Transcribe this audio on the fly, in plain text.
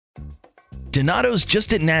Donato's just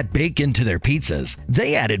didn't add bacon to their pizzas.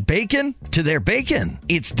 They added bacon to their bacon.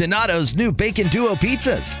 It's Donato's new Bacon Duo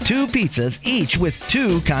pizzas. 2 pizzas, each with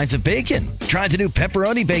 2 kinds of bacon. Try the new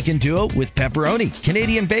Pepperoni Bacon Duo with pepperoni,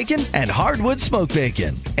 Canadian bacon, and hardwood smoked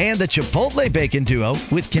bacon. And the Chipotle Bacon Duo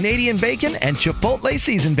with Canadian bacon and Chipotle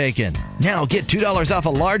seasoned bacon. Now get $2 off a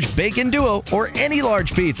large Bacon Duo or any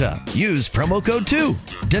large pizza. Use promo code 2.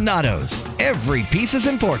 Donato's. Every piece is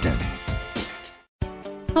important.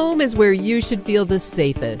 Home is where you should feel the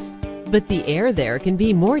safest, but the air there can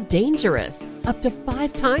be more dangerous, up to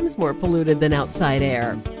 5 times more polluted than outside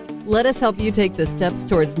air. Let us help you take the steps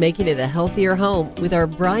towards making it a healthier home with our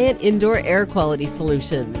Bryant Indoor Air Quality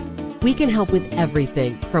Solutions. We can help with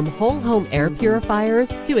everything from whole home air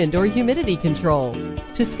purifiers to indoor humidity control.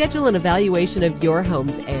 To schedule an evaluation of your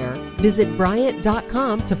home's air, visit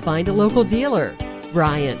Bryant.com to find a local dealer.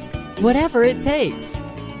 Bryant, whatever it takes.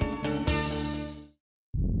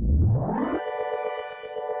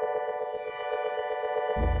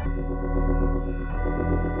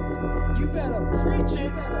 You better preach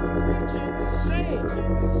it, say it.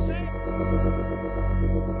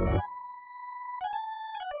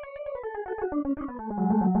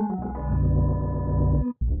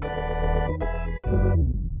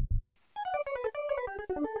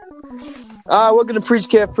 Welcome to Preach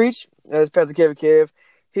Kev Preach. It's Pastor Kevy Kev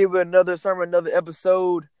here with another sermon, another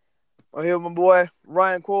episode. I'm here with my boy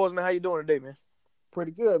Ryan Quarles. Man, how you doing today, man?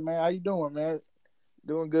 Pretty good, man. How you doing, man?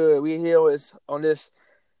 Doing good. We here on this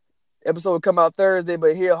episode will come out Thursday,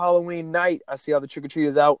 but here Halloween night, I see all the trick or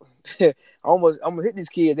treaters out. I'm gonna hit these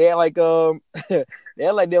kids. They act like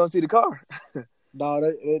they don't see the car.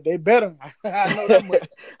 No, they better. I know that much.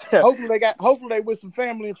 Hopefully they with some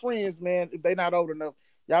family and friends, man. If they not old enough,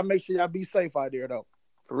 y'all make sure y'all be safe out there though.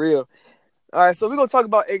 For real. All right, so we're gonna talk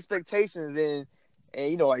about expectations and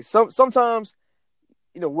like sometimes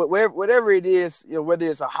whatever it is, whether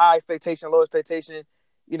it's a high expectation, low expectation,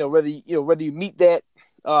 whether you meet that.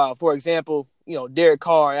 For example, Derek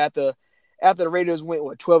Carr after the Raiders went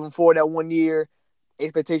 12-4 that one year,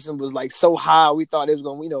 expectation was like so high we thought it was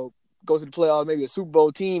gonna go to the playoffs, maybe a Super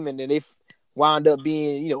Bowl team, and then they wound up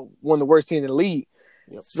being one of the worst teams in the league.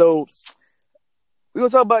 Yep. So we're gonna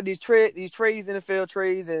talk about these trades, NFL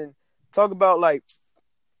trades, and talk about like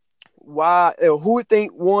why who we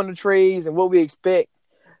think won the trades and what we expect.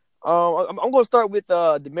 I'm gonna start with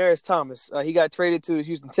Demaryius Thomas. He got traded to the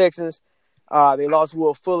Houston Texans. They lost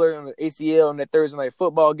Will Fuller on the ACL in that Thursday night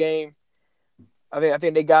football game. I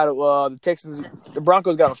think they got the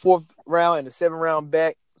Broncos got a 4th round and a 7th round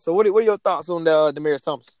back. So what are your thoughts on Demaryius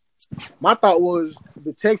Thomas? My thought was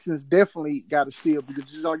the Texans definitely got to steal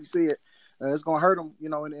because just like you said, it's gonna hurt them, in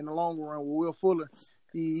the long run. With Will Fuller,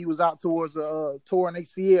 he was out towards a torn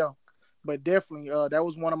ACL, but definitely that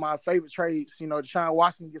was one of my favorite trades. Deshaun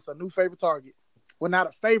Watson gets a new favorite target. Well, not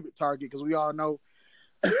a favorite target because we all know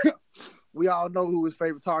who his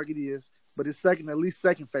favorite target is, but his at least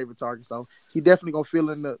second favorite target. So he definitely gonna fill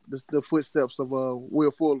in the footsteps of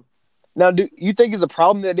Will Fuller. Now, do you think it's a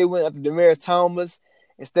problem that they went after Demaryius Thomas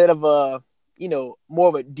instead of more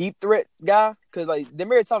of a deep threat guy? Because like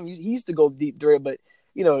Demaryius Thomas, he used to go deep threat, but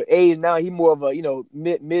age now he more of a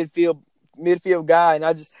midfield guy, and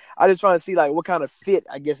I just trying to see like what kind of fit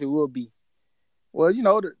I guess it will be. Well,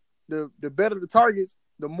 the better the targets,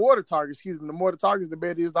 the more the targets, the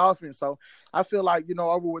better is the offense. So I feel like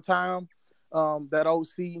over with time, that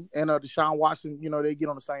OC and Deshaun Watson, they get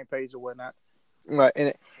on the same page or whatnot. Right,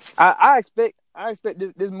 and I expect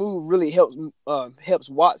this move really helps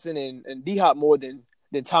Watson and D-Hop more than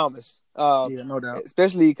Thomas. Yeah, no doubt.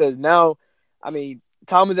 Especially because now,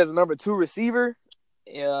 Thomas as a number 2 receiver,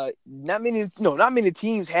 not many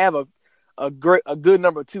teams have a good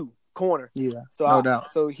number 2 corner. Yeah, so no doubt.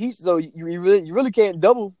 So you really can't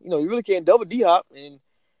double D-Hop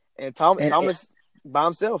and Thomas by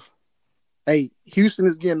himself. Hey, Houston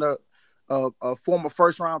is getting a former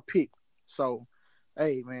 1st round pick. So,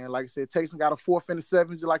 hey, man, like I said, Texas got a 4th and a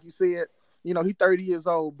 7th, just like you said. He's 30 years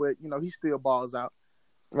old, but, he still balls out.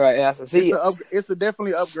 Right, and it's a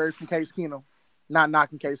definitely upgrade from Case Keenum. Not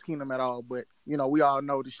knocking Case Keenum at all, but, we all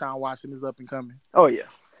know Deshaun Watson is up and coming. Oh, yeah.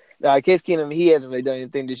 Case Keenum, he hasn't really done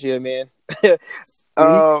anything this year, man.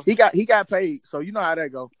 He got paid, so you know how that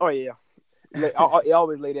go. Oh, yeah. He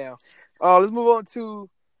always lay down. Let's move on to,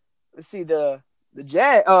 let's see, the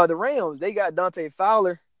Rams. They got Dante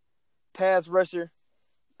Fowler, pass rusher.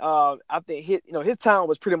 I think his time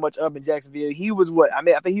was pretty much up in Jacksonville. He was I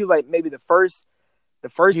think he was like maybe the first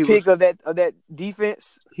pick of that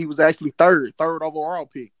defense. He was actually third overall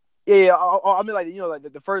pick. Yeah.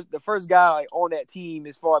 The first guy like on that team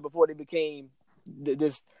as far before they became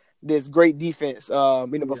this this great defense.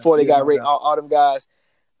 Before they Yeah, got no doubt. all them guys.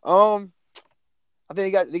 I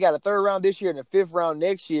think they got a third round this year and a fifth round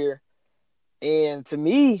next year. And to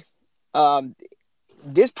me,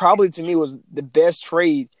 this probably to me was the best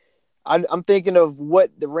trade. I'm thinking of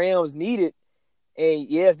what the Rams needed. And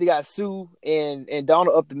yes, they got Sue and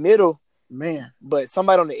Donald up the middle. Man. But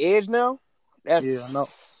somebody on the edge now,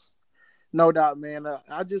 no doubt, man.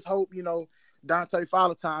 I just hope, Dante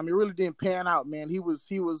Fowler time. It really didn't pan out, man. He was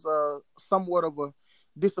somewhat of a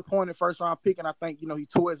disappointing first round pick, and I think he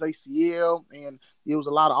tore his ACL, and it was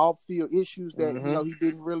a lot of off field issues that he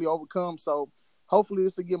didn't really overcome. So hopefully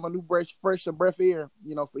this will give him a new fresh breath of air,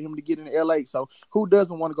 for him to get into LA. So who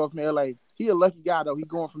doesn't want to go from LA? He a lucky guy though. He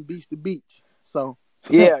going from beach to beach. So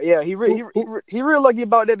yeah, he real lucky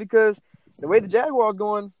about that because the way the Jaguars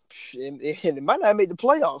going, and it might not make the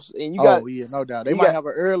playoffs. And no doubt. They might have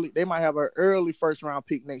an early first round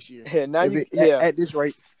pick next year. Yeah, at this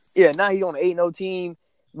rate. Yeah, now he's on an 8-0 team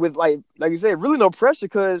with like you said, really no pressure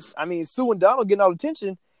because Sue and Donald getting all the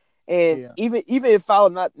attention, and even if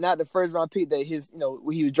Fowler not the first round pick that he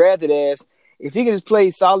was drafted as, if he can just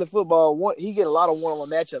play solid football, he get a lot of one-on-one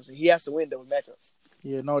matchups, and he has to win those matchups.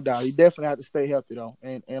 Yeah, no doubt. He definitely have to stay healthy though,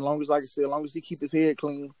 and long as, like I said, as long as he keep his head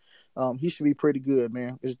clean, he should be pretty good,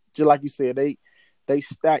 man. It's just like you said, they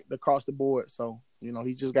stacked across the board, so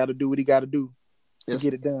he just got to do what he got to do to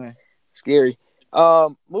get it done. Scary.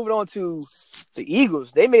 Moving on to the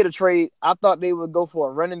Eagles, they made a trade. I thought they would go for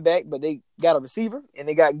a running back, but they got a receiver, and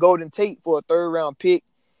they got Golden Tate for a third round pick.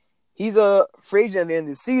 He's a free agent at the end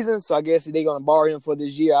of the season, so I guess they're going to borrow him for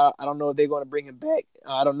this year. I don't know if they're going to bring him back.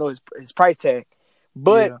 I don't know his price tag.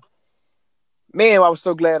 But, man, I was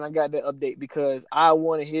so glad I got that update because I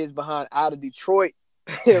wanted his behind out of Detroit.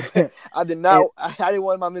 I didn't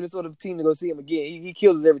want my Minnesota team to go see him again. He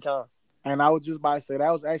kills us every time. And I was just about to say, that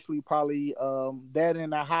was actually probably that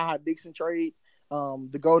and the Ha Dixon trade.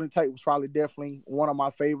 The Golden Tate was probably definitely one of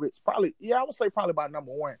my favorites. I would say probably about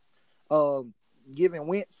number one. Giving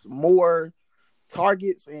Wentz more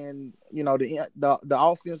targets and, the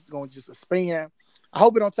offense is going to just expand. I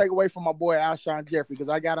hope it don't take away from my boy Alshon Jeffrey because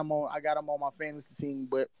I got him on my fantasy team,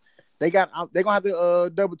 but they're gonna have to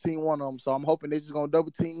double team one of them. So I'm hoping they're just gonna double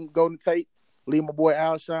team Golden Tate, leave my boy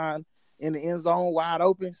Alshon in the end zone wide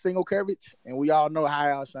open, single coverage, and we all know how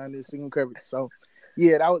Alshon is single coverage. So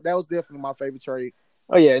yeah, that was definitely my favorite trade.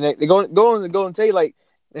 Oh yeah, and they're going to Golden Tate like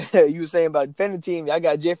you were saying about defending team. I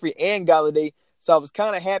got Jeffrey and Galladay, so I was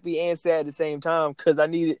kind of happy and sad at the same time because I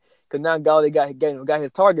needed. Because now Galladay got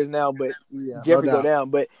his targets now, but Jeffrey go down.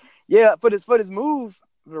 But yeah, for this move,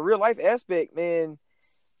 for the real life aspect, man,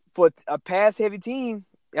 for a pass heavy team,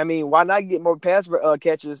 why not get more pass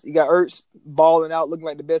catchers? You got Ertz balling out, looking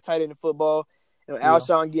like the best tight end in football.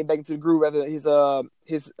 Alshon getting back into the groove after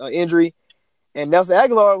his injury, and Nelson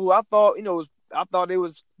Aguilar, who I thought they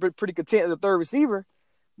was pretty content as a third receiver,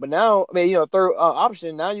 but now third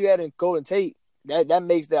option. Now you add in Golden Tate, that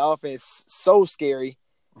makes that offense so scary.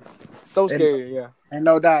 So scary, yeah. And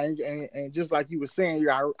no doubt, and just like you were saying,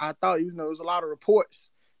 I thought there was a lot of reports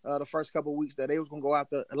the first couple of weeks that they was gonna go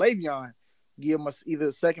after Le'Veon, give him either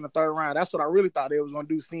a second or third round. That's what I really thought they was gonna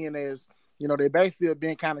do, seeing as their backfield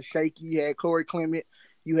being kind of shaky. You had Corey Clement,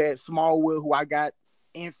 you had Smallwood, who I got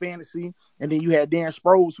in fantasy, and then you had Dan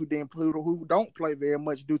Sproles, who don't play very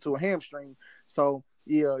much due to a hamstring. So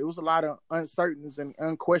yeah, it was a lot of uncertainties and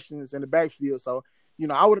unquestions in the backfield. So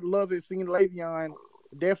I would have loved to see Le'Veon.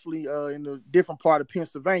 Definitely in a different part of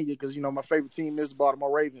Pennsylvania because, my favorite team is the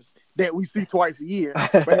Baltimore Ravens that we see twice a year.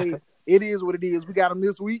 But hey, it is what it is. We got them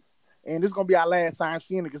this week, and this is going to be our last time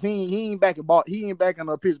seeing it because he ain't back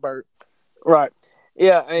in Pittsburgh. Right.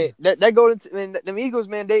 Yeah, that go to them Eagles,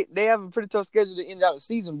 man, they have a pretty tough schedule to end out the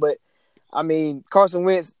season. But, Carson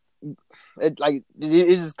Wentz, it's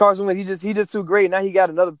just Carson Wentz. He just too great. Now he got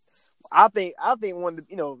another – I think one of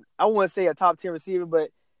the, I wouldn't say a top 10 receiver, but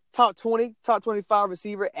 – top 20, top 25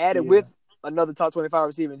 receiver added with another top 25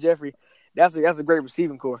 receiver in Jeffrey. That's a great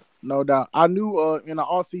receiving core. No doubt. I knew in the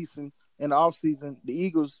offseason, the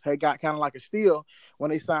Eagles had got kind of like a steal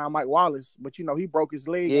when they signed Mike Wallace, but he broke his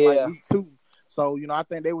leg in like week 2. So, I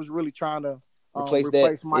think they was really trying to replace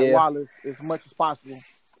Mike Wallace as much as possible.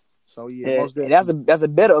 So most definitely. That's a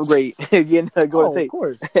better upgrade. Of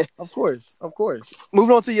course.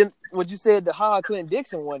 Moving on to what you said, the Clinton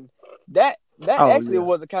Dixon one. That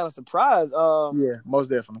was a kind of surprise. Most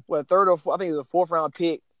definitely. Third or fourth, I think it was a fourth round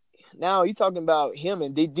pick. Now you're talking about him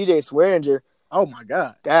and DJ Swearinger. Oh my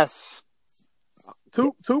God, that's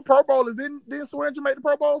two Pro Bowlers. Didn't Swearinger make the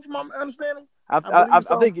Pro Bowl from my understanding? I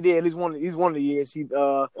think he did. At least one of the years he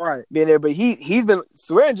right been there. But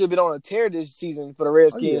Swearinger been on a tear this season for the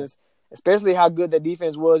Redskins. especially how good that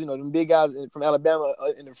defense was. You know, them big guys from Alabama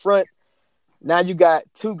in the front. Now you got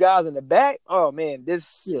two guys in the back. Oh man,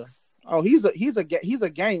 this. Yeah. Oh, he's a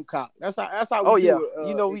gamecock. That's how Oh we yeah, do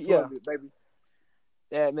you know it. we yeah. Baby.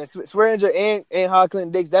 Yeah, man, Swearinger and Hard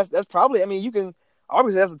Clinton Dix. That's probably. I mean, you can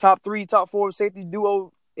obviously that's the top 3, top 4 safety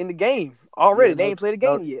duo in the game already. Yeah, They ain't played a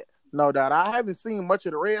game yet. no doubt. I haven't seen much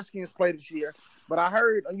of the Redskins play this year, but I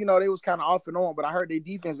heard they was kind of off and on. But I heard their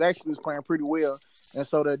defense actually was playing pretty well, and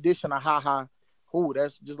so the addition of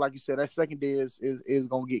that's just like you said. That secondary is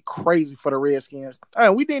gonna get crazy for the Redskins.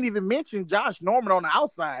 And we didn't even mention Josh Norman on the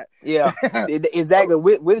outside. Yeah, exactly.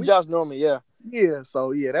 With Josh Norman, yeah. Yeah,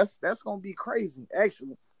 so yeah, that's gonna be crazy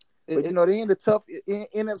actually. But they in the tough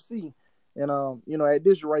NFC, and at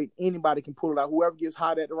this rate, anybody can pull it out. Whoever gets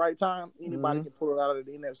hot at the right time, anybody can pull it out of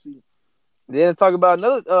the NFC. Then let's talk about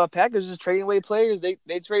another Packers just trading away players.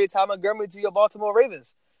 They traded Ty Montgomery to your Baltimore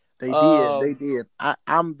Ravens. They did.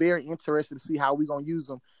 I'm very interested to see how we're gonna use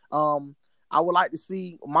them. I would like to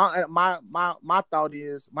see my thought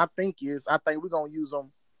is I think we're gonna use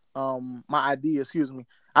them. My idea, excuse me.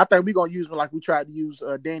 I think we're gonna use them like we tried to use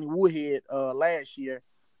Danny Woodhead last year.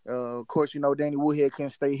 Of course, Danny Woodhead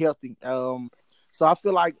couldn't stay healthy. So I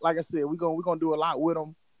feel like I said, we're gonna do a lot with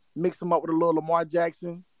them, mix them up with a little Lamar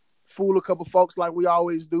Jackson, fool a couple folks like we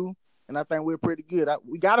always do, and I think we're pretty good.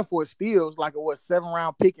 We got it for steals, like a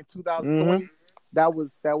 7th-round pick in 2020. That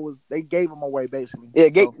was they gave them away basically. Yeah,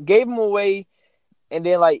 gave them away, and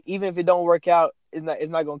then like even if it don't work out, it's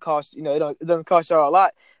not gonna cost it doesn't cost y'all a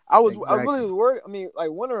lot. I really was worried. I mean,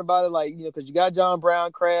 like wondering about it, like because you got John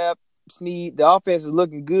Brown, Crab, Snead. The offense is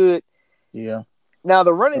looking good. Yeah. Now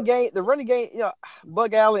the running game,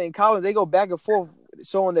 Bug Allen and Collins, they go back and forth,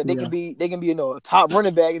 showing that they can be a top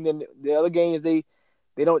running back, and then the other games they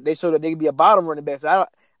show that they can be a bottom running back.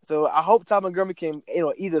 So I hope Todd Montgomery can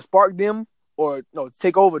either spark them or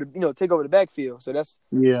take over the backfield. So that's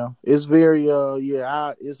it's very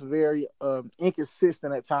it's very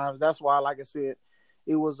inconsistent at times. That's why, like I said,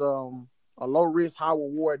 it was a low risk, high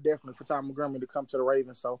reward definitely for Todd Montgomery to come to the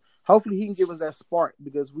Ravens. So hopefully he can give us that spark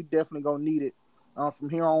because we definitely gonna need it from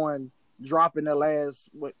here on. Dropping the last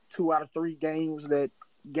 2 out of 3 games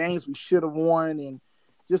we should have won, and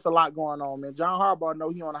just a lot going on, man. John Harbaugh know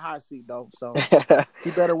he on a hot seat though, so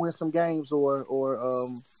he better win some games or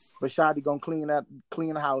Bashadi gonna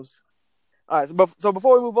clean the house. All right, so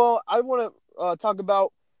before we move on, I want to talk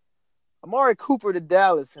about Amari Cooper to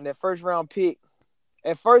Dallas and that 1st-round pick.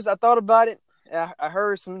 At first, I thought about it. I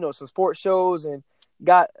heard some sports shows and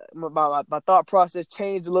got my thought process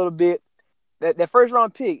changed a little bit. That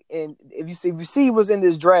 1st-round pick, and if you see what's in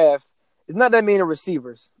this draft, it's not that many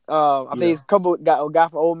receivers. I think it's a couple a guy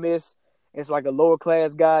from Ole Miss. It's like a lower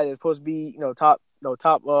class guy that's supposed to be top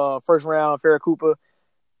 1st round. Not Farrah Cooper.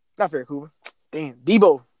 Damn,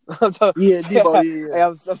 Debo. Debo. Yeah.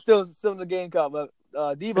 I'm still in the game call, but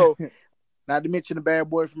Debo. Not to mention the bad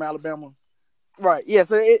boy from Alabama. Right. Yeah.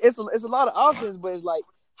 So it's a lot of options, but it's like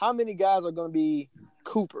how many guys are going to be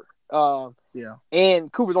Cooper?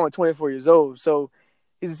 And Cooper's only 24 years old, so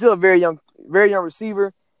he's still a very young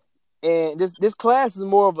receiver. And this class is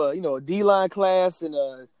more of a a D-line class and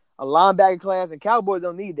a linebacker class, and Cowboys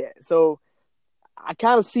don't need that. So I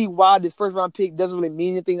kind of see why this 1st-round pick doesn't really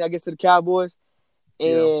mean anything, I guess, to the Cowboys.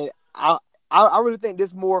 And I really think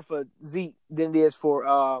this more for Zeke than it is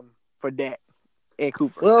for Dak and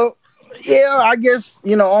Cooper. Well, yeah, I guess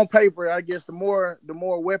on paper, I guess the more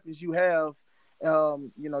weapons you have,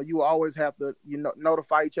 you always have to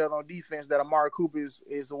notify each other on defense that Amari Cooper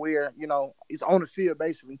is aware, is on the field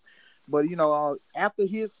basically. But after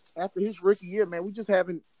his rookie year, man, we just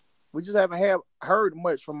haven't heard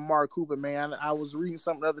much from Amari Cooper, man. I was reading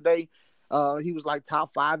something the other day. He was like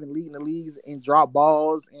top 5 and leading the leagues in drop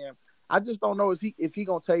balls, and I just don't know if he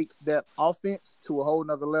gonna take that offense to a whole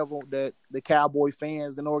nother level that the Cowboy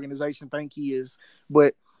fans and organization think he is.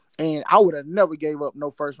 And I would have never gave up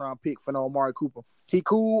no 1st-round pick for no Amari Cooper. He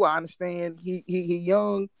cool, I understand. He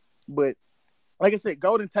young, but like I said,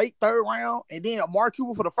 Golden Tate 3rd round, and then Amari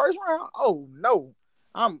Cooper for the 1st round. Oh no,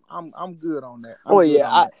 I'm good on that.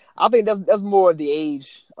 I think that's more of the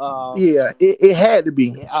age. It had to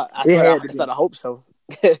be. I hope so.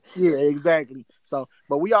 Yeah, exactly. So,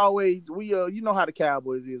 but we you know how the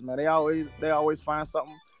Cowboys is, man. They always find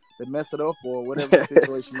something to mess it up or whatever the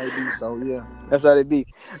situation may be. So yeah, that's how they be.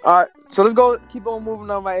 All right, so let's go. Keep on moving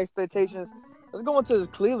on my expectations. Let's go into the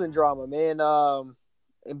Cleveland drama, man.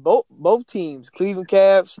 In both teams, Cleveland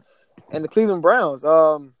Cavs and the Cleveland Browns.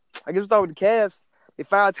 I guess we'll start with the Cavs. They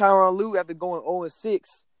fired Tyronn Lue after going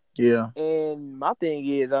 0-6. Yeah. And my thing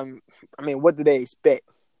is, what do they expect?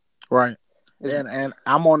 Right. And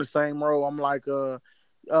I'm on the same road. I'm like,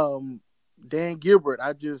 Dan Gilbert.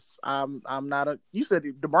 I'm not a. You said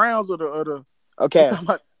the Browns or the you talking Cavs.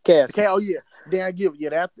 about the Cavs. Cat? Oh yeah, Dan Gilbert.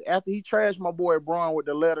 Yeah, after he trashed my boy Braun with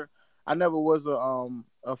the letter, I never was a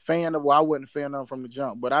fan of. Well, I wasn't a fan of him from the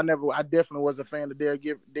jump, but I definitely was a fan of Dan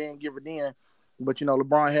Gilbert then. But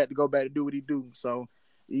LeBron had to go back to do what he do. So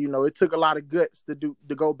it took a lot of guts to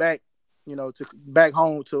go back. To back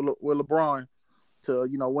home with LeBron to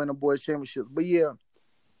win the boys championship. But yeah.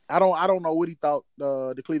 I don't know what he thought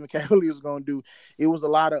the Cleveland Cavaliers was gonna do. It was a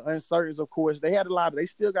lot of uncertainties, of course. They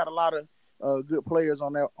still got a lot of good players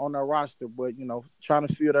on their roster, but trying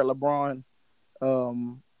to fill that LeBron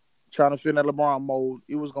mold,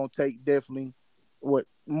 it was gonna take definitely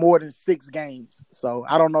more than 6 games. So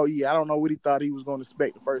I don't know. Yeah, I don't know what he thought he was gonna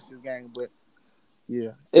expect the first 6 games, but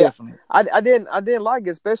yeah, definitely. I didn't like it,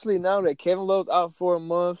 especially now that Kevin Love's out for a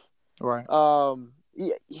month. Right.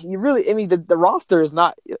 He really. I mean, the roster is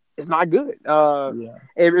not good. Yeah.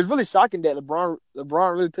 It's really shocking that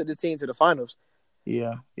LeBron really took this team to the finals.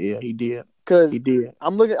 Yeah, he did. Because he did.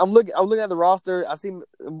 I'm looking at the roster. I see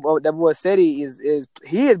that boy Seti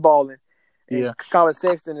is balling, and Colin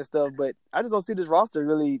Sexton and stuff. But I just don't see this roster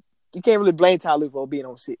really. You can't really blame Ty Lue for being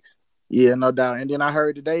on 6. Yeah, no doubt. And then I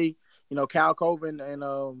heard today, Kyle Coven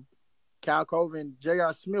and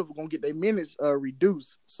J.R. Smith were gonna get their minutes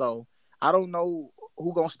reduced. So I don't know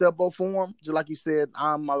who gonna step up for him. Just like you said,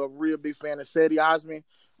 I'm a real big fan of Cedi Osman.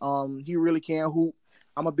 He really can hoop.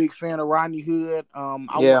 I'm a big fan of Rodney Hood. I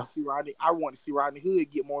want to see Rodney Hood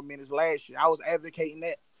get more minutes last year. I was advocating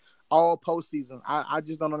that all postseason. I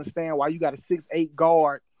just don't understand why you got a 6'8"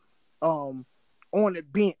 guard on the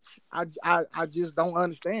bench. I just don't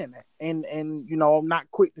understand that. And I'm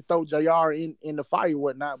not quick to throw JR in the fire or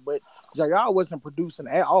whatnot, but JR wasn't producing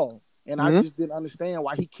at all. And I just didn't understand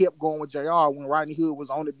why he kept going with JR when Rodney Hood was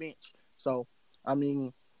on the bench. So, I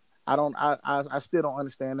mean, I still don't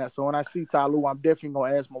understand that. So when I see Ty Lue, I'm definitely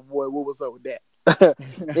gonna ask my boy what was up with that.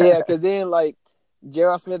 Yeah, because then like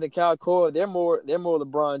J.R. Smith and Kyle Korver, they're more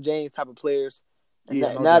LeBron James type of players. And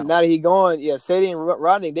now that he's gone, Sadie and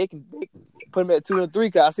Rodney, they can put him at 2 and 3.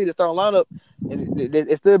 Because I see the starting lineup, and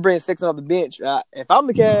it still brings Sexton off the bench. If I'm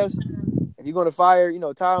the Cavs, if you're going to fire,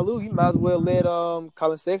 Tyronn Lue, you might as well let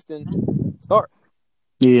Colin Sexton start.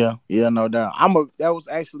 Yeah, no doubt. That's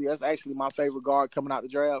actually my favorite guard coming out the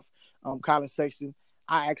draft. Colin Sexton.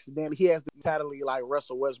 He has the mentality like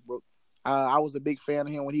Russell Westbrook. I was a big fan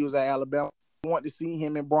of him when he was at Alabama. I wanted to see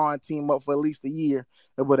him and Braun team up for at least a year,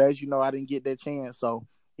 but as you know, I didn't get that chance. So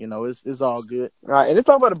it's all good. All right, and let's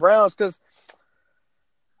talk about the Browns because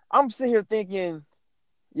I'm sitting here thinking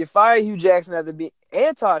you fire Hugh Jackson after being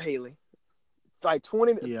and Todd Haley. It's like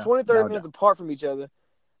 30 minutes apart from each other.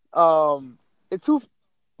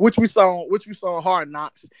 Which we saw in Hard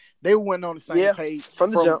Knocks. They went on the same page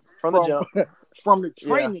from the jump. From the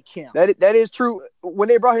training camp. That is true. When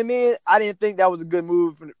they brought him in, I didn't think that was a good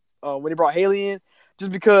move. When they brought Haley in,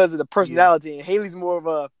 just because of the personality, and Haley's more of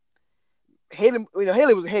a Haley.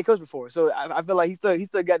 Haley was a head coach before, so I feel like he still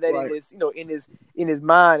got that in his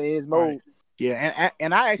mind and in his mode. Right. Yeah,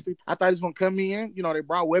 and I thought he was gonna come in. They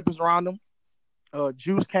brought weapons around him.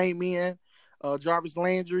 Juice came in. Jarvis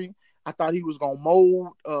Landry. I thought he was gonna mold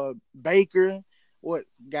Baker.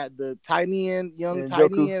 Got the tight end, young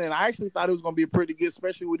tight end, and I actually thought it was gonna be pretty good,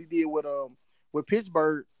 especially what he did with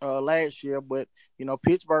Pittsburgh last year. But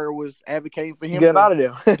Pittsburgh was advocating for him get out of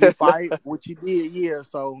there, get fired, which he did. Yeah,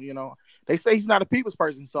 so they say he's not a people's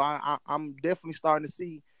person, so I'm definitely starting to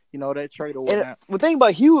see that trade or whatnot. The thing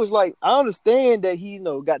about Hugh is like I understand that he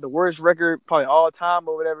got the worst record probably all time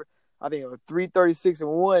or whatever. I think it was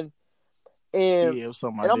 336-1. And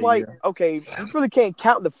I'm like, okay, you really can't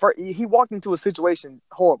count the first. He walked into a situation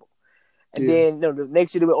horrible, and then the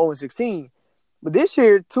next year they were 0-16. But this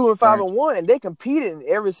year 2-5-1, and they competed in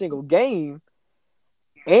every single game.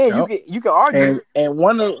 And you can argue, and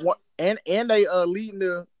they leading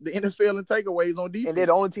the NFL in takeaways on defense. And they're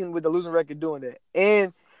the only team with the losing record doing that.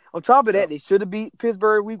 And on top of that, they should have beat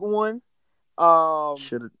Pittsburgh week 1.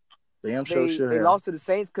 Should have. Damn sure should have. They lost to the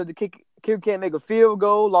Saints because the kicker can't make a field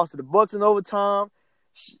goal. Lost to the Bucs in overtime.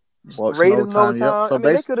 Raiders in overtime. Yep. So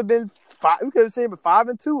they could have been 5. We could have seen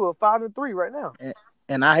 5-2 or 5-3 right now.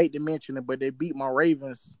 And I hate to mention it, but they beat my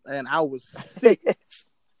Ravens, and I was sick.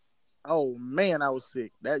 Oh man, I was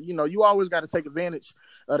sick. That you always got to take advantage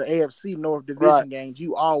of the AFC North Division games.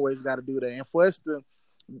 You always got to do that. And for us to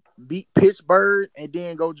beat Pittsburgh and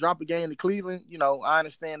then go drop a game to Cleveland, I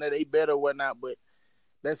understand that they better or whatnot, but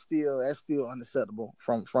that's still unacceptable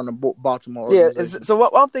from the Baltimore organization. Yeah. So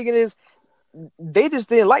what I'm thinking is, they just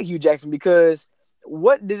didn't like Hugh Jackson because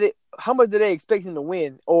how much did they expect him to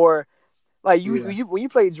win? Or Like Yeah. when you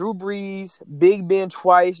play Drew Brees, Big Ben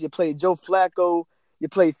twice, you play Joe Flacco, you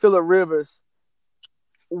play Phillip Rivers.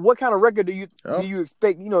 What kind of record do Yep. you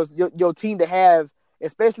expect, your team to have,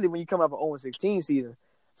 especially when you come up an 0-16 season?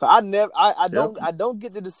 So I don't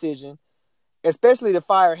get the decision, especially to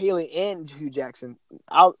fire Haley and Hugh Jackson.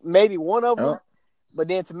 Maybe one of them, Yep. but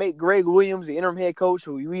then to make Greg Williams the interim head coach,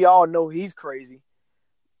 who we all know he's crazy.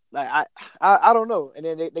 Like I don't know. And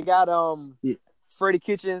then they got Yeah. Freddie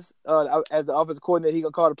Kitchens as the offensive coordinator. He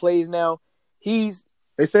gonna call the plays now. He's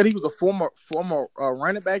They said he was a former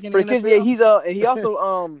running back in the Freddie Kitchens. Yeah, NFL. and he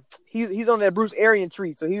also he's on that Bruce Arians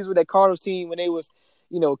tree. So he was with that Cardinals team when they was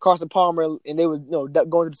Carson Palmer and they was going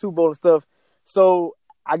to the Super Bowl and stuff. So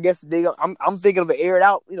I guess I'm thinking of an aired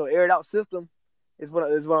out system is what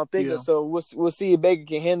I'm thinking. Yeah. So we'll see if Baker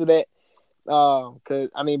can handle that. Cause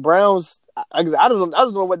I mean Browns, I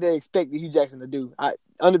don't know what they expect Hugh Jackson to do.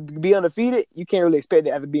 Be undefeated, you can't really expect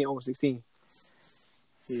that after being over 16.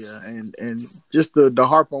 Yeah, and just the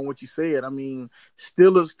harp on what you said. I mean,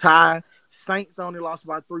 Steelers tie, Saints only lost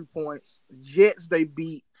by 3 points, Jets they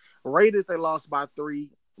beat, Raiders they lost by 3.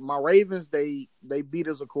 My Ravens they beat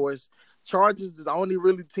us, of course. Chargers is the only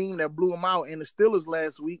really team that blew them out, and the Steelers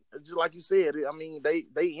last week, just like you said. I mean, they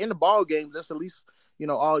in the ball game. That's at least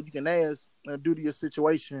all you can ask due to your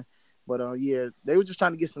situation. But yeah, they were just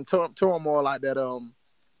trying to get some turmoil out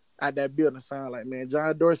that building. Sound like, man,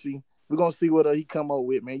 John Dorsey. We're gonna see what he come up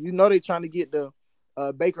with, man. They trying to get the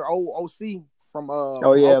Baker OC from Lincoln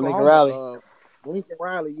Oklahoma, Riley. Lincoln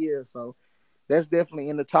Riley, yeah. So that's definitely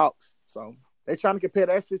in the talks. So they're trying to compare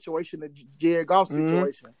that situation to Jared Goff's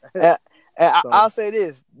situation. I'll say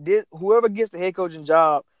this: whoever gets the head coaching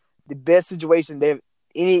job, the best situation they've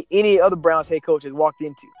any other Browns head coach has walked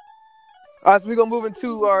into. All right, so we're gonna move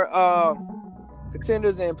into our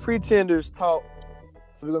contenders and pretenders talk.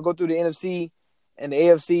 So we're gonna go through the NFC and the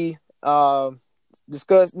AFC.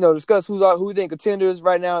 Discuss who we think contenders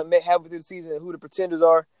right now and halfway through the season and who the pretenders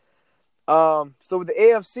are. So with the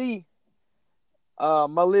AFC,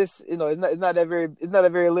 my list, it's not that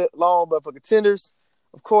very long, but for contenders,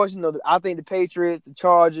 of course, I think the Patriots, the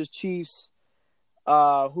Chargers, Chiefs,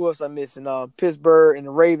 who else I'm missing? Pittsburgh and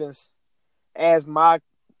the Ravens as my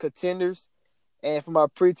contenders. And for my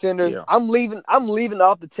pretenders, Yeah. I'm leaving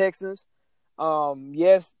off the Texans.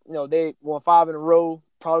 Yes, they won 5 in a row,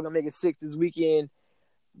 probably gonna make it 6 this weekend.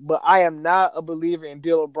 But I am not a believer in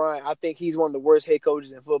Bill O'Brien. I think he's one of the worst head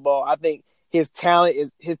coaches in football. I think his talent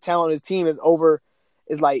on his team is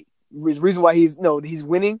like reason why he's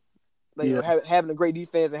winning. Like, having a great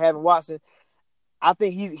defense and having Watson. I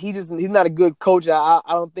think he's not a good coach. I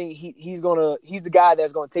don't think he's the guy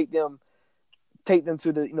that's gonna take them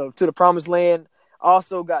to the promised land.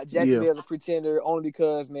 Also got Jacksonville as a pretender only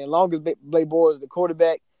because, man, long as Blake Bortles is the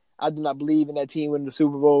quarterback, I do not believe in that team winning the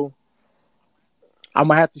Super Bowl. I'm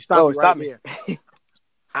gonna have to stop you right me. there.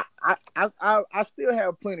 I still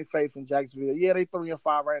have plenty of faith in Jacksonville. Yeah, they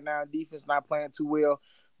 3-5 right now. Defense not playing too well.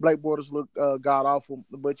 Blake Bortles look god awful,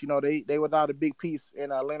 but they without a big piece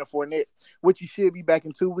in Leonard Fournette, which he should be back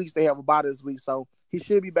in 2 weeks. They have a bye this week, so he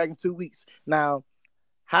should be back in 2 weeks. Now,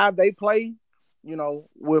 how they play,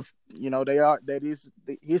 that is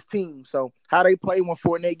his team. So how they play when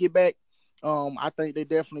Fournette get back, I think they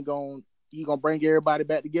definitely he's gonna bring everybody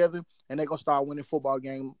back together and they're gonna start winning football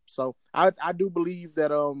games. So I do believe that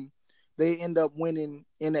they end up winning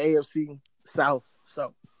in the AFC South.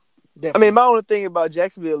 So definitely. I mean, my only thing about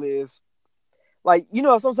Jacksonville is, like,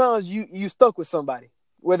 sometimes you stuck with somebody,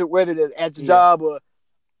 whether it's at the job or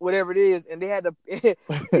whatever it is, and they had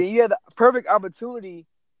you had the perfect opportunity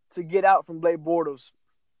to get out from Blake Bortles,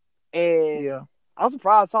 and I'm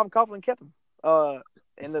surprised Tom Coughlin kept him.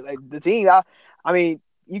 And the team, I mean,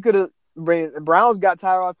 you could have. The Browns got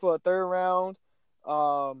Tyrod for a 3rd round.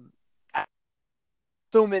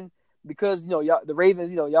 Assuming because y'all, the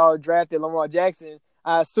Ravens, y'all drafted Lamar Jackson.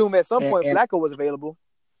 I assume at some point Flacco was available.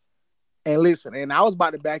 And listen, and I was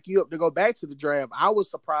about to back you up to go back to the draft. I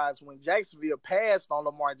was surprised when Jacksonville passed on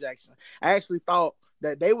Lamar Jackson. I actually thought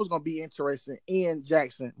that they was going to be interested in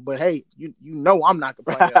Jackson. But hey, I'm not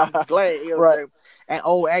complaining. I'm glad LJ right. and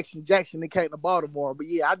old Action Jackson they came to Baltimore. But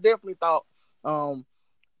yeah, I definitely thought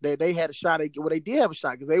that they had a shot at. Well, they did have a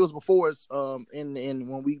shot because they was before us in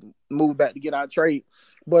when we moved back to get our trade.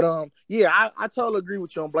 But I totally agree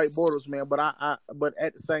with you on Blake Bortles, man. But but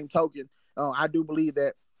at the same token, I do believe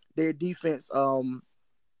that their defense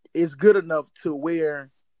is good enough to where,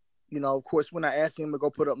 of course, we're not asking them to go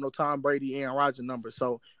put up no Tom Brady, Aaron Rodgers numbers.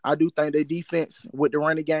 So I do think their defense with the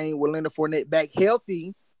running game, with Leonard Fournette back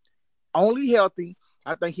healthy, only healthy,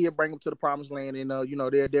 I think he'll bring them to the promised land, and they'll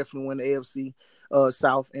definitely win the AFC.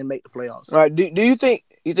 South and make the playoffs. All right. Do you think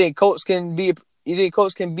Colts can be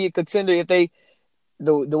a contender if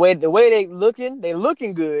the way they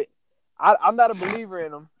looking good. I'm not a believer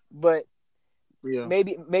in them, but Yeah.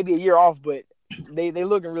 maybe a year off, but they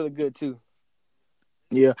looking really good too.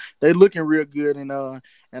 Yeah, they looking real good, and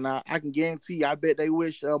I can guarantee you, I bet they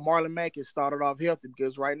wish Marlon Mack had started off healthy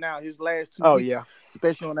because right now his last 2 Oh weeks, yeah.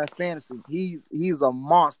 especially on that fantasy, he's a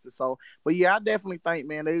monster. So, but yeah, I definitely think,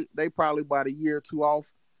 man, they probably about a year or two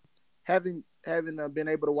off. Having been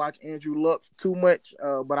able to watch Andrew Luck too much,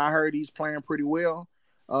 but I heard he's playing pretty well.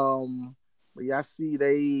 But yeah, I see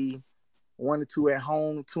they 1-2 at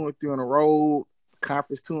home, 2-3 on the road,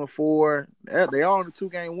 conference 2-4. They are on a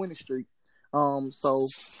 2-game winning streak.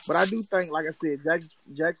 But I do think, like I said,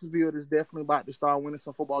 Jacksonville is definitely about to start winning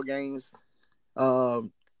some football games.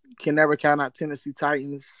 Can never count out Tennessee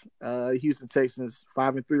Titans, Houston Texans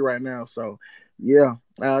 5-3 right now. So, yeah,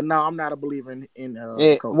 no, I'm not a believer in the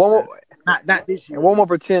And Colts. one more, Not this year. and one more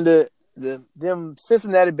pretender, them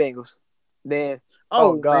Cincinnati Bengals. Then,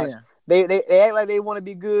 oh Oh gosh, man, they act like they want to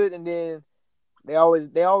be good, and then they always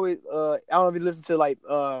I don't know if you listen to like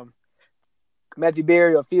Matthew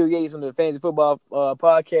Berry or Phil Yates on the Fantasy Football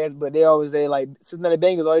podcast, but they always say like Cincinnati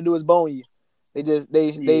Bengals, all they do is bone you. They just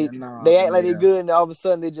yeah, no, they act like they yeah. good, and all of a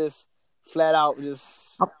sudden they just flat out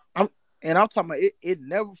just I'm, I'm talking about it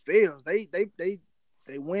never fails.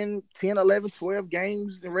 They win 10, 11, 12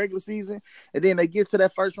 games in regular season, and then they get to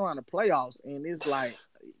that first round of playoffs, and it's like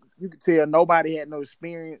you can tell nobody had no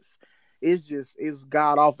experience. It's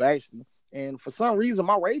god awful actually. And for some reason,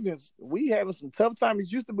 my Ravens, we having some tough times.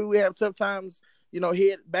 It used to be we have tough times,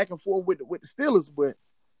 head back and forth with the Steelers, but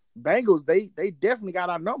Bengals, they definitely got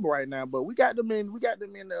our number right now. But we got them in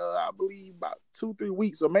I believe about 2-3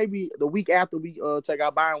 weeks, or maybe the week after we take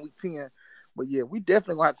our bye in week 10. But yeah, we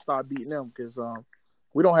definitely gonna have to start beating them because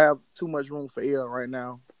we don't have too much room for error right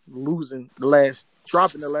now. Dropping the last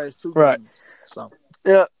two right. games. So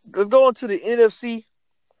Yeah, let's go on to the NFC.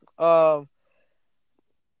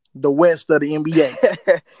 the West of the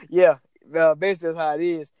NBA. Yeah, basically that's how it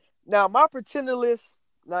is. Now my pretender list.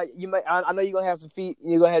 Now you may I know you're gonna have some feet.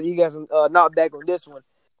 You got some knockback on this one.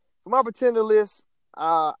 For my pretender list,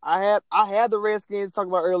 I had the Redskins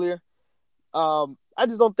talking about earlier. I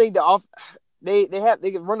just don't think they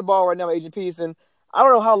can run the ball right now with Adrian Peterson. I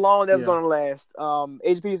don't know how long that's Yeah, gonna last.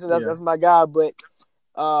 Adrian Peterson, yeah, that's my guy, but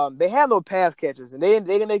they have no pass catchers, and they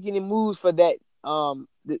didn't make any moves for that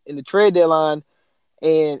in the trade deadline.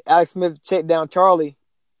 And Alex Smith checked down Charlie.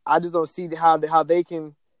 I just don't see how they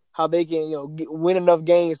can win enough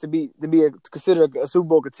games to be considered a Super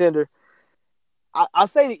Bowl contender. I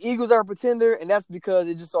say the Eagles are a pretender, and that's because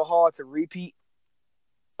it's just so hard to repeat.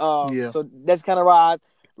 yeah, So that's kind of why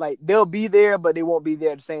they'll be there, but they won't be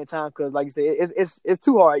there at the same time because, like you said, it's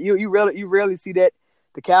too hard. You rarely see that.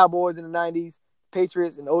 The Cowboys in the '90s,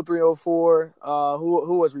 Patriots in 03, 04,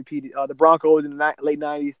 who was repeated? The Broncos in the late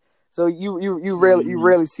 '90s. So you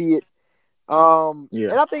rarely see it. yeah.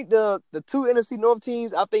 And I think the two NFC North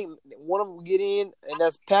teams, I think one of them will get in, and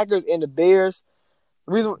that's Packers and the Bears.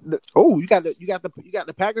 The reason Oh, you got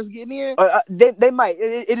the Packers getting in. they might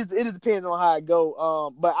it just depends on how it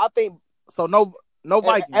go. But I think So no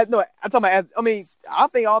Vikings. no, I'm talking about. I mean, I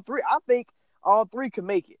think all three could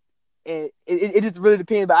make it, and it just really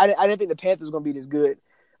depends. But I didn't think the Panthers were gonna be this good,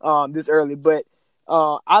 this early. But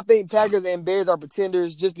I think Packers and Bears are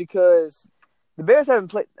pretenders just because the Bears haven't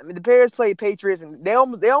played. I mean, the Bears played Patriots and they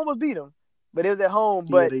almost beat them, but it was at home.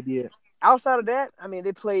 Yeah, But they did. outside of that, I mean,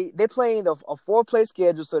 they're playing a 4-play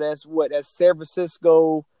schedule, so that's San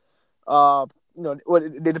Francisco. They're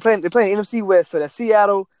playing NFC West, so that's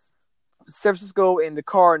Seattle, San Francisco, and the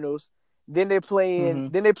Cardinals. Then they're playing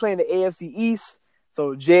Mm-hmm. the AFC East,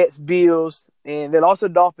 so Jets, Bills, and then also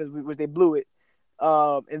Dolphins, which they blew it.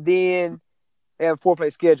 And then they have a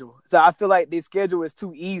 4-play schedule. So I feel like their schedule is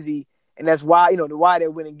too easy, and that's why why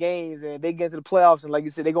they're winning games and they get into the playoffs. And like you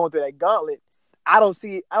said, they're going through that gauntlet. I don't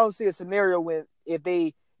see a scenario when if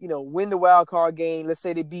they win the wild card game. Let's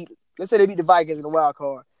say they beat the Vikings in the wild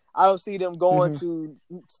card. I don't see them going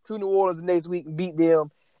Mm-hmm. to New Orleans the next week and beat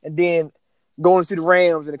them, and then going to see the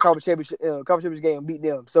Rams in the conference championship game and beat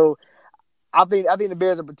them. So I think the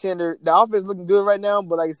Bears are a pretender. The offense is looking good right now,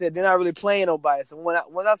 but like I said, they're not really playing nobody. So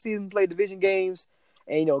when I see them play division games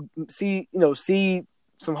and see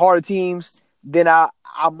some harder teams, then I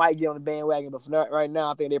might get on the bandwagon. But for right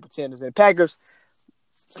now, I think they're pretenders. And Packers,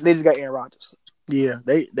 they just got Aaron Rodgers. Yeah,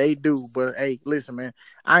 they do. But hey, listen, man,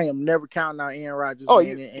 I am never counting out Aaron Rodgers, Oh,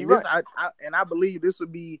 man. And you're this, right. I believe this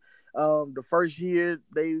would be the first year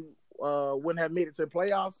they wouldn't have made it to the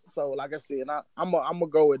playoffs. So, like I said, I'm gonna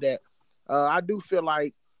go with that. I do feel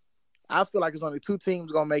like I feel like it's only two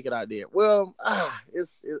teams gonna make it out there. Well,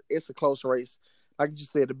 it's a close race. Like you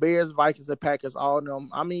said, the Bears, Vikings, and Packers, all of them.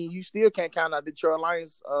 I mean, you still can't count out Detroit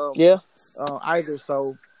Lions Yeah. either.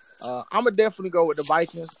 So I'm gonna definitely go with the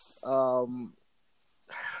Vikings.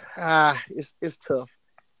 It's tough.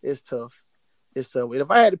 It's tough. It's tough.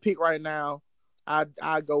 If I had to pick right now,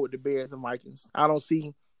 I'd go with the Bears and Vikings. I don't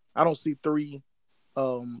see three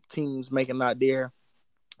teams making it out there.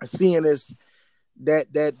 Seeing this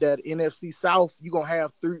that NFC South, you're gonna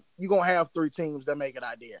have three teams that make it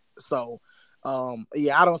out there. So I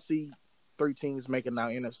don't see three teams making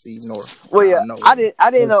out NFC North. Well, yeah, No I way.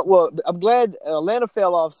 didn't know. Well, I'm glad Atlanta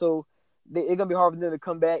fell off, so it's gonna be hard for them to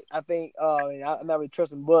come back. I think. I'm not really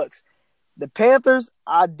trusting Bucks. The Panthers,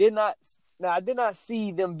 I did not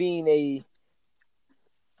see them being a.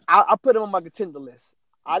 I put them on my contender list.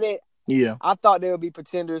 I didn't. Yeah. I thought they would be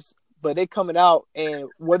pretenders, but they coming out and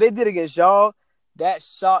what they did against y'all, that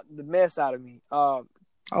shocked the mess out of me. Oh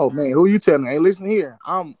man, who you telling? Hey, listen here.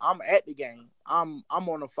 I'm at the game. I'm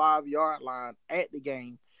on the 5-yard line at the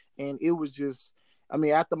game, and it was just. I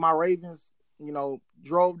mean, after my Ravens,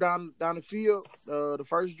 drove down the field, the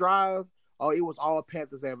first drive. Oh, it was all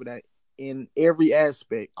Panthers after that in every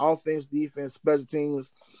aspect, offense, defense, special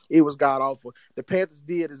teams. It was god awful. The Panthers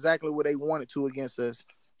did exactly what they wanted to against us,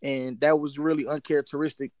 and that was really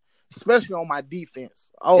uncharacteristic, especially on my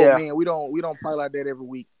defense. Oh yeah. man, we don't play like that every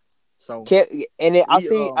week. So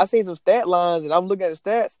I seen some stat lines, and I'm looking at the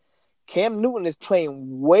stats. Cam Newton is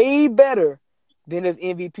playing way better than his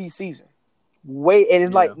MVP season. And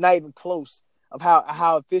it's like not even close of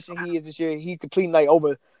how efficient he is this year. He's completing like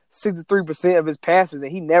over 63% of his passes,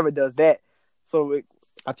 and he never does that. So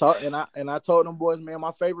I told them boys, man,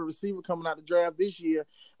 my favorite receiver coming out the draft this year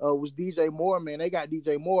was DJ Moore, man. They got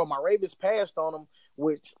DJ Moore. My Ravens passed on him,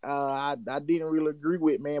 which I didn't really agree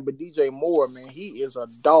with, man. But DJ Moore, man, he is a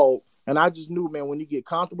dog. And I just knew, man, when you get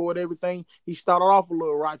comfortable with everything, he started off a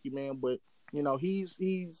little rocky, man. But,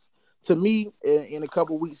 he's to me, in a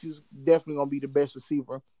couple of weeks, he's definitely going to be the best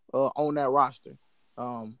receiver on that roster.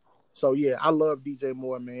 So, yeah, I love DJ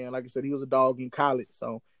Moore, man. Like I said, he was a dog in college.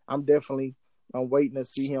 So I'm waiting to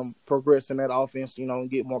see him progress in that offense, and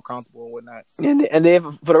get more comfortable and whatnot. And then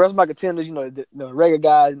for the rest of my contenders, the regular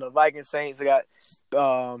guys, Vikings, Saints, I got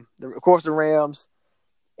of course the Rams,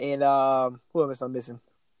 and who else I'm missing?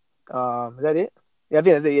 Is that it? Yeah, I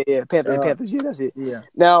think that's it. Yeah, Panthers. Yeah, that's it. Yeah.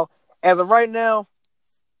 Now, as of right now,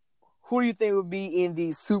 who do you think would be in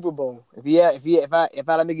the Super Bowl? If I had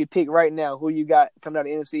to make you pick right now, who you got coming out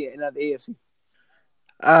of the NFC and out of the AFC?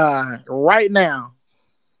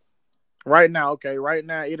 Right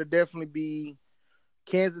now, it'll definitely be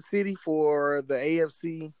Kansas City for the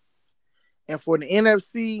AFC. And for the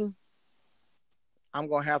NFC, I'm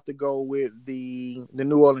going to have to go with the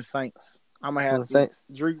New Orleans Saints. I'm going to have to. Saints.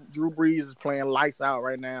 Drew Brees is playing lights out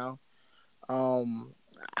right now.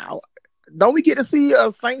 Don't we get to see a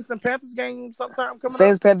Saints and Panthers game sometime coming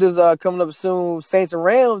Saints up? Panthers coming up soon. Saints and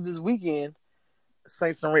Rams this weekend.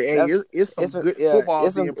 Saints and Rams. It's some good football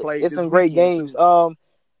being played. It's some great games. Too.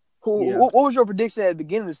 What was your prediction at the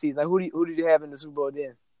beginning of the season? Like, who did you have in the Super Bowl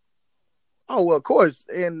then? Oh well, of course.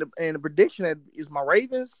 And the prediction is my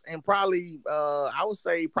Ravens and probably I would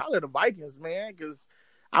say probably the Vikings, man, because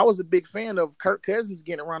I was a big fan of Kirk Cousins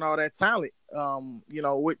getting around all that talent.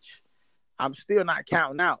 Which I'm still not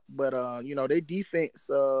counting out, but their defense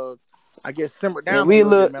I guess simmered down a little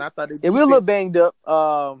bit, man. I thought we a little banged up.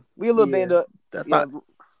 Banged up.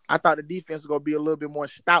 I thought the defense was gonna be a little bit more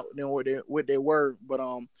stout than what they were, but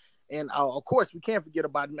and of course we can't forget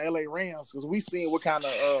about the LA Rams because we seen what kind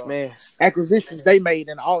of acquisitions they made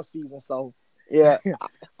in the offseason. So yeah,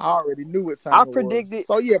 I already knew what time it predicted. Was.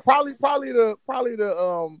 So yeah, probably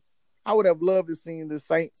the I would have loved to see the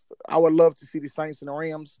Saints. I would love to see the Saints and the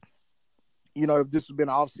Rams. If this would have been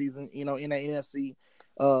an offseason, in the NFC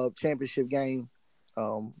championship game.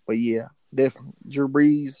 But yeah, definitely. Drew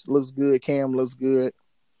Brees looks good. Cam looks good.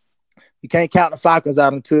 You can't count the Falcons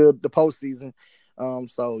out until the postseason.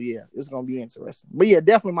 So yeah, it's gonna be interesting. But yeah,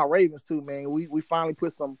 definitely my Ravens too, man. We finally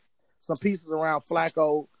put some pieces around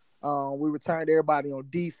Flacco. We returned everybody on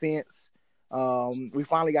defense. We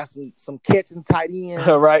finally got some catching tight ends.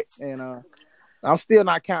 Right. And I'm still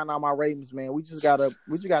not counting on my Ravens, man. We just gotta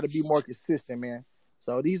be more consistent, man.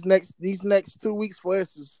 So these next 2 weeks for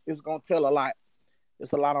us is gonna tell a lot.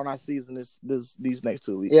 It's a lot on our season these next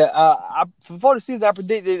 2 weeks. Yeah, before the season, I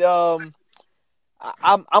predicted.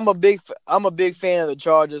 I'm a big fan of the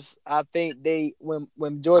Chargers. I think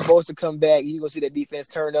when Joey Bosa come back, you gonna see that defense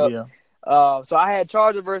turn up. Yeah. So I had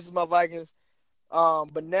Chargers versus my Vikings.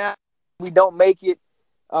 But now we don't make it.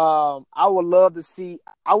 I would love to see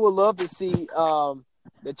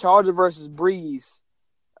the Charger versus Breeze.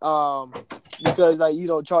 Because like he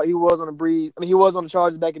was on the Breeze. I mean, he was on the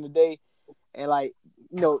Chargers back in the day, and like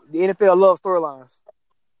the NFL loves storylines.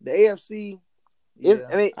 The AFC. Yeah,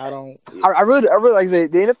 I really like I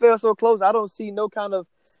said, the NFL is so close. I don't see no kind of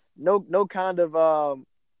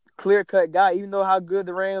clear cut guy. Even though how good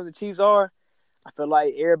the Rams, the Chiefs are, I feel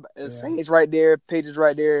like Saints right there, Patriots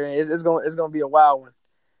right there, and it's gonna be a wild one.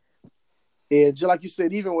 Yeah, just like you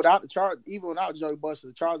said, even without Joey Buster,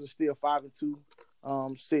 the Chargers are still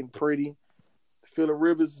 5-2, sitting pretty. Phillip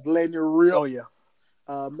Rivers is letting it rip. Oh yeah.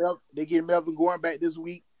 They get Melvin Gordon back this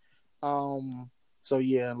week. So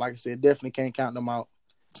yeah, like I said, definitely can't count them out.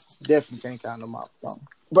 So.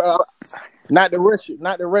 But not to rush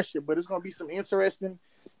it, but it's gonna be some interesting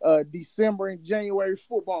December and January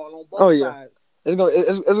football on both sides. It's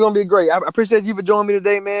gonna be great. I appreciate you for joining me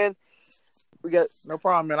today, man. We got no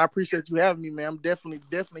problem, man. I appreciate you having me, man. I'm definitely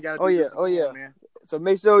got to do this again, man. So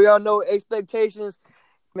make sure y'all know expectations.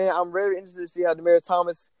 Man, I'm very interested to see how Demaryius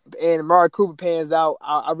Thomas and Amari Cooper pans out.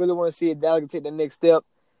 I really want to see if Dallas can take the next step.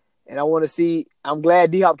 And I want to see. I'm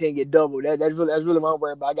glad D-Hop can't get double. That's really what I'm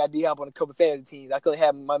worried about. I got D-Hop on a couple fantasy teams. I couldn't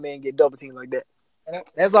have my man get double team like that.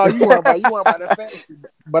 That's all you worry about. You worry about that fantasy.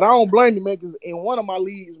 But I don't blame you, man, because in one of my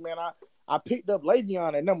leagues, man, I picked up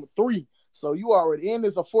Le'Veon at number 3. So you already in.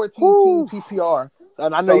 It's a 14-team PPR. So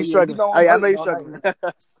I know you're struggling. I know you're struggling.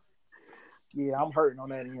 Yeah, I'm hurting on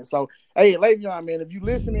that end. So, hey, Le'Veon, man, if you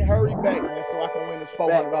listening, hurry back, man, so I can win this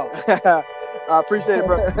 $400. I appreciate it,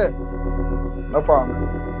 bro. No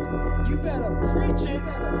problem. You better preach it.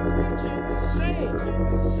 Say it.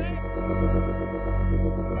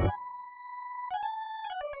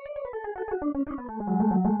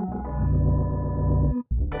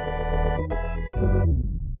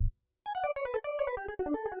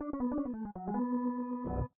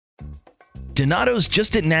 Donato's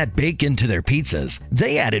just didn't add bacon to their pizzas.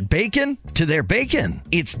 They added bacon to their bacon.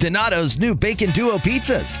 It's Donato's new Bacon Duo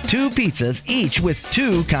pizzas. 2 pizzas, each with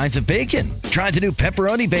 2 kinds of bacon. Try the new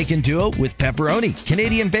Pepperoni Bacon Duo with pepperoni,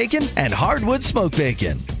 Canadian bacon, and hardwood smoked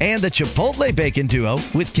bacon. And the Chipotle Bacon Duo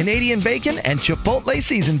with Canadian bacon and Chipotle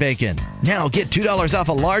seasoned bacon. Now get $2 off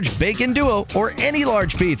a large Bacon Duo or any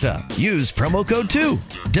large pizza. Use promo code 2.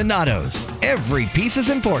 Donato's. Every piece is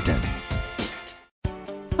important.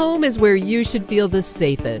 Home is where you should feel the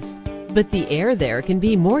safest, but the air there can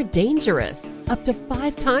be more dangerous, up to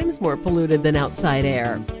 5 times more polluted than outside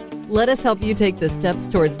air. Let us help you take the steps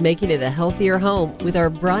towards making it a healthier home with our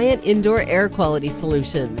Bryant Indoor Air Quality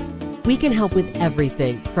Solutions. We can help with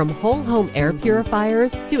everything from whole home air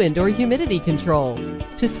purifiers to indoor humidity control.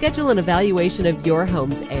 To schedule an evaluation of your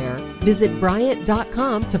home's air, visit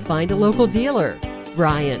Bryant.com to find a local dealer.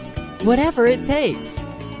 Bryant, whatever it takes.